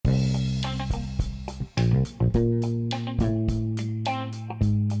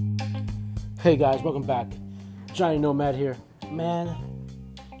Hey guys, welcome back. Johnny Nomad here. Man,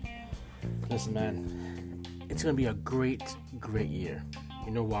 listen man, it's going to be a great year.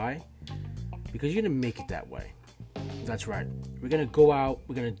 You know why? Because you're going to make it that way. That's right. We're going to go out,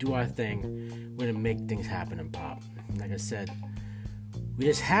 we're going to do our thing, we're going to make things happen and pop. Like I said, we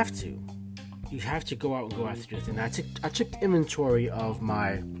just have to. You have to go out and go after your thing. I took inventory of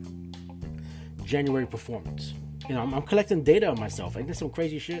my January performance. You know, I'm collecting data on myself. Ain't this some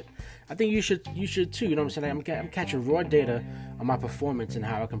crazy shit? I think you should too. You know what I'm saying? I'm catching raw data on my performance and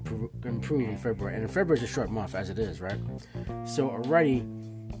how I can improve in February. And February is a short month as it is, right? So already,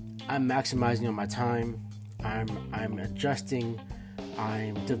 I'm maximizing on my time. I'm adjusting.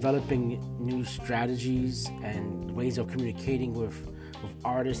 I'm developing new strategies and ways of communicating with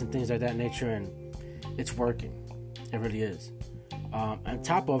artists and things like that nature, and it's working. It really is. On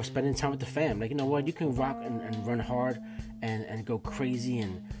top of spending time with the fam. Like, you know what? You can rock and run hard and go crazy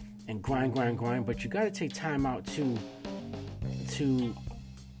and grind, but you got to take time out to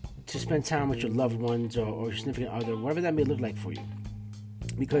spend time with your loved ones or your significant other, whatever that may look like for you.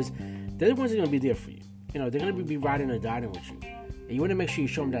 Because they're the ones that are going to be there for you. You know, they're going to be riding or dying with you. And you want to make sure you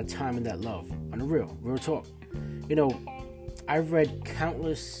show them that time and that love. On the real talk. You know, I've read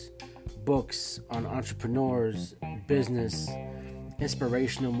countless books on entrepreneurs, business,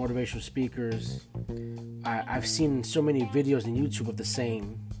 inspirational, motivational speakers. I've seen so many videos on YouTube of the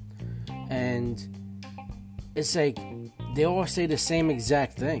same. And it's like, they all say the same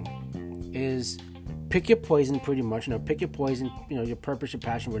exact thing. Is pick your poison pretty much. You know, pick your poison, you know, your purpose, your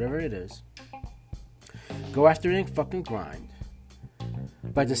passion, whatever it is. Go after it and fucking grind.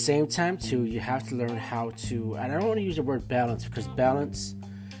 But at the same time, too, you have to learn how to, and I don't want to use the word balance, because balance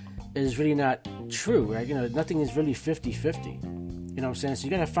is really not true, right? You know, nothing is really 50-50. You know what I'm saying? So you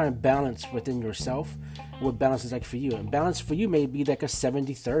got to find balance within yourself, what balance is like for you. And balance for you may be like a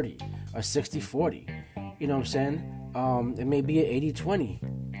 70-30, a 60-40. You know what I'm saying? It may be an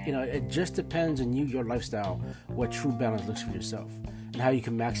 80-20. You know, it just depends on you, your lifestyle, what true balance looks for yourself, and how you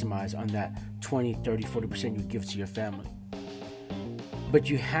can maximize on that 20, 30, 40% you give to your family. But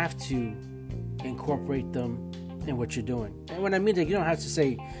you have to incorporate them in what you're doing. And when I mean that, you don't have to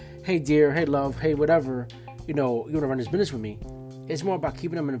say, hey dear, hey love, hey whatever, you know, you want to run this business with me. It's more about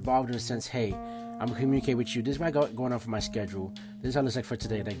keeping them involved in the sense, hey, I'm going to communicate with you. This is what I got going on for my schedule. This is how it looks like for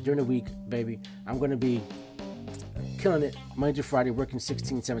today. Like during the week, baby, I'm going to be killing it Monday through Friday, working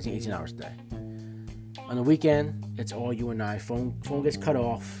 16, 17, 18 hours a day. On the weekend, it's all you and I. Phone gets cut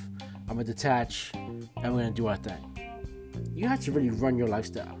off. I'm going to detach, and we're going to do our thing. You have to really run your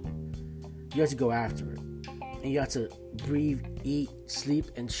lifestyle. You have to go after it. And you have to breathe, eat, sleep,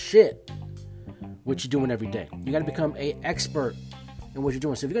 and shit what you're doing every day. You got to become an expert in what you're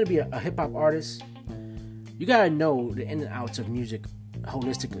doing. So if you're going to be a hip-hop artist, you got to know the in and outs of music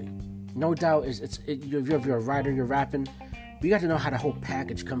holistically. No doubt, if you're a writer, you're rapping, but you got to know how the whole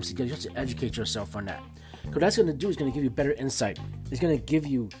package comes together. You have to educate yourself on that. Because what that's going to do is going to give you better insight. It's going to give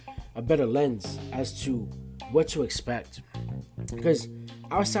you a better lens as to what to expect. Because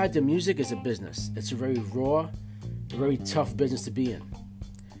outside the music is a business. It's a very raw, a very tough business to be in.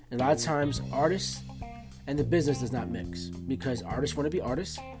 And a lot of times, artists and the business does not mix. Because artists want to be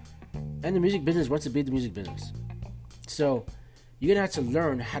artists, and the music business wants to be the music business. So, you're going to have to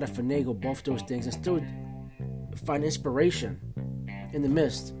learn how to finagle both those things and still find inspiration in the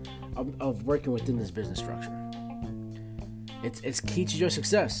midst of working within this business structure. It's key to your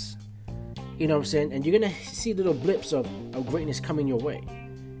success. You know what I'm saying? And you're going to see little blips of greatness coming your way.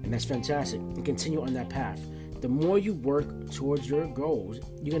 And that's fantastic. And continue on that path. The more you work towards your goals,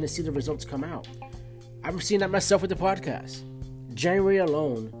 you're going to see the results come out. I'm seeing that myself with the podcast. January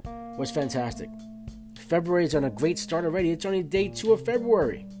alone was fantastic. February is on a great start already. It's only day 2 of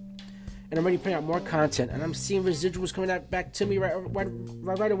February. And I'm already putting out more content. And I'm seeing residuals coming back to me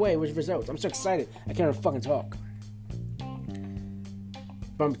right away with results. I'm so excited. I can't even fucking talk.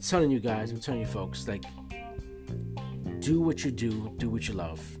 But I'm telling you guys, I'm telling you folks, like, do what you do what you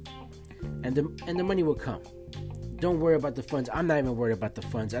love. And the money will come. Don't worry about the funds. I'm not even worried about the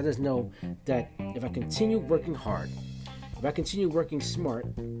funds. I just know that if I continue working hard, if I continue working smart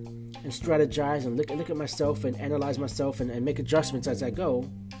and strategize and look at myself and analyze myself and make adjustments as I go,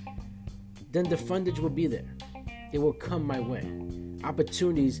 then the fundage will be there. It will come my way.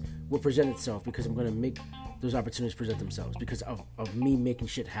 Opportunities will present itself because I'm going to make those opportunities present themselves because of me making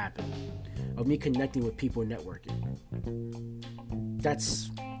shit happen, of me connecting with people and networking. That's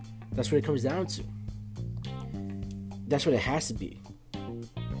what it comes down to. That's what it has to be.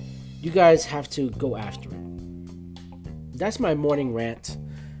 You guys have to go after it. That's my morning rant.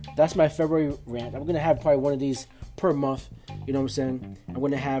 that's my February rant. I'm gonna have probably one of these per month. You know what I'm saying? I'm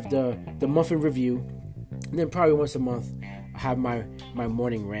gonna have the month in review, and then probably once a month I have my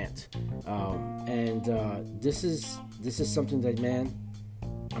morning rant. And this is something that, man,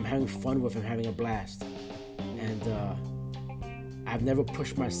 I'm having fun with. I'm having a blast, and I've never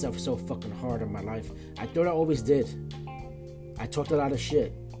pushed myself so fucking hard in my life. I thought I always did. I talked a lot of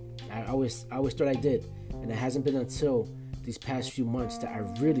shit. I always thought I did, and it hasn't been until these past few months that I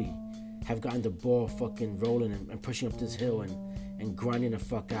really have gotten the ball fucking rolling and pushing up this hill and grinding the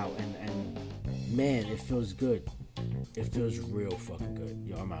fuck out. And man, it feels good. It feels real fucking good.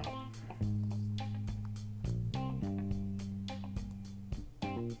 Yo, I'm out.